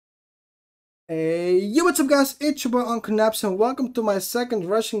Hey, yo, what's up guys, it's your boy Unclerusher and welcome to my second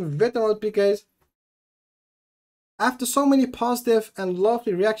rushing video on Roat Pkz. After so many positive and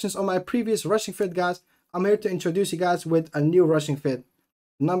lovely reactions on my previous rushing fit guys, I'm here to introduce you guys with a new rushing fit,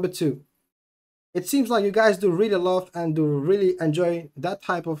 number 2. It seems like you guys do really love and do really enjoy that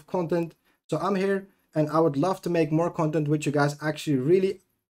type of content, so I'm here and I would love to make more content which you guys actually really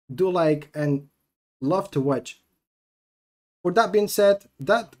do like and love to watch. With that being said,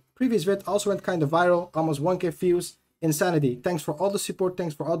 that previous vid also went kind of viral, almost 1k views. Insanity. Thanks for all the support,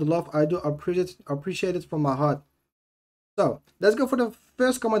 thanks for all the love. I do appreciate it from my heart. So let's go for the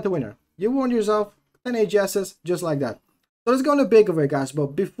first comment winner. You won yourself 10 AGSs just like that. So let's go on the big giveaway guys,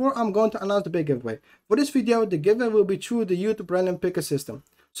 but before I'm going to announce the big giveaway, for this video the giveaway will be through the YouTube random picker system,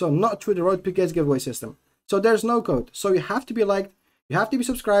 so not through the Roat Pkz giveaway system. So there's no code, so you have to be liked, you have to be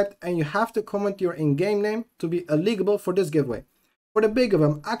subscribed, and you have to comment your in-game name to be eligible for this giveaway. For the big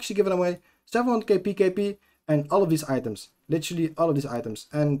giveaway, I'm actually giving away 700k PKP and all of these items, literally all of these items,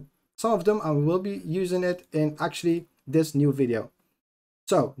 and some of them I will be using it in actually this new video.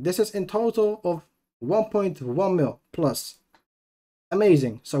 So this is in total of 1.1 mil plus.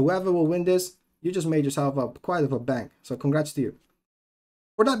 Amazing. So whoever will win this, you just made yourself up quite of a bank, so congrats to you.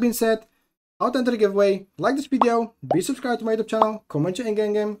 For that being said, out enter the giveaway, like this video, be subscribed to my YouTube channel, comment your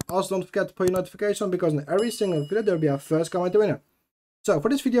in-game game, also don't forget to put your notification on because in every single video there will be a first comment winner. So for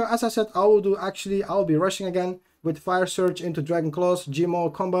this video, as I said, I'll be rushing again with Fire Surge into Dragon Claws,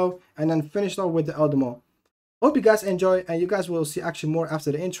 Gmaul combo, and then finish off with the Eldemol. Hope you guys enjoy, and you guys will see actually more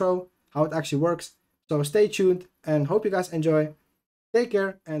after the intro, how it actually works. So stay tuned, and hope you guys enjoy. Take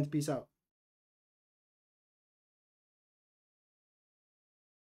care, and peace out.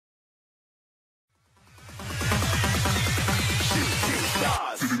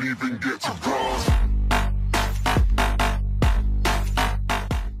 Didn't even get to bronze.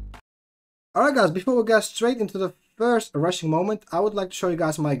 Alright guys, before we get straight into the first rushing moment, I would like to show you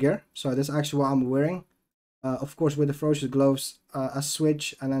guys my gear. So this is actually what I'm wearing. Of course with the Ferocious Gloves, a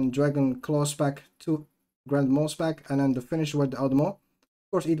switch, and then Dragon Claw spec, 2 Grand Maul spec, and then the finisher with the Eldemol. Of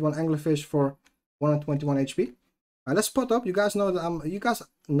course eat 1 Anglerfish for 121 HP. Let's spot up. You guys know that I'm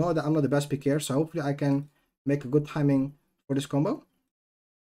not the best PKer, so hopefully I can make a good timing for this combo.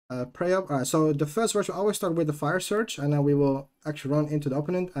 Pray up. Alright, so the first rush will always start with the Fire Surge, and then we will actually run into the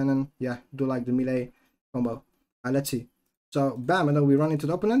opponent and then yeah, do like the melee combo. Let's see. So bam, and then we run into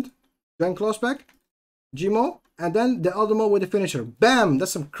the opponent, Dragon Claw spec, Gmaul, and then the Eldemol with the finisher. Bam!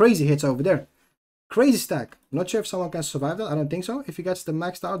 That's some crazy hits over there. Crazy stack. Not sure if someone can survive that. I don't think so if he gets the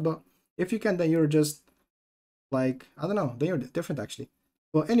maxed out, but if you can, then you're just like, I don't know, then you're different actually.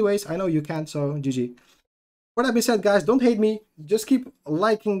 Well anyways, I know you can't, so GG. For that being said guys, don't hate me, just keep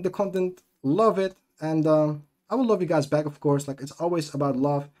liking the content, love it, and I will love you guys back of course, like it's always about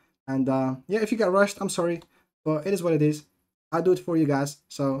love. And yeah, if you get rushed, I'm sorry, but it is what it is. I do it for you guys.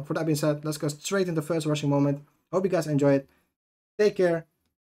 So for that being said, let's go straight into the first rushing moment. Hope you guys enjoy it. Take care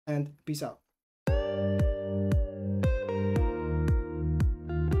and peace out.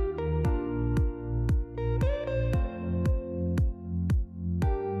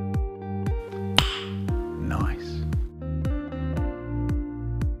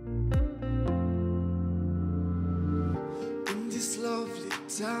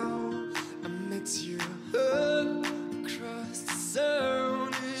 Down, I met you across the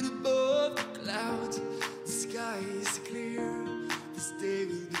zone and above the clouds. The sky is clear. This day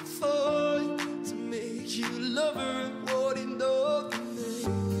will be fun to make you lover. What in the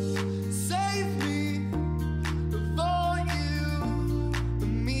name? Save me for you. A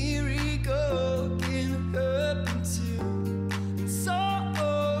miracle can happen too. And so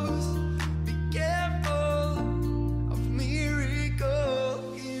be careful of miracles.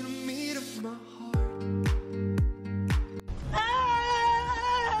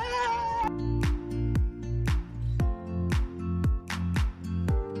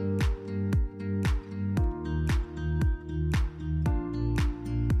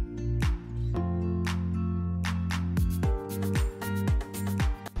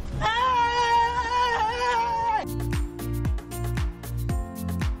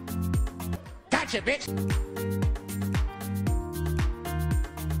 Bitch.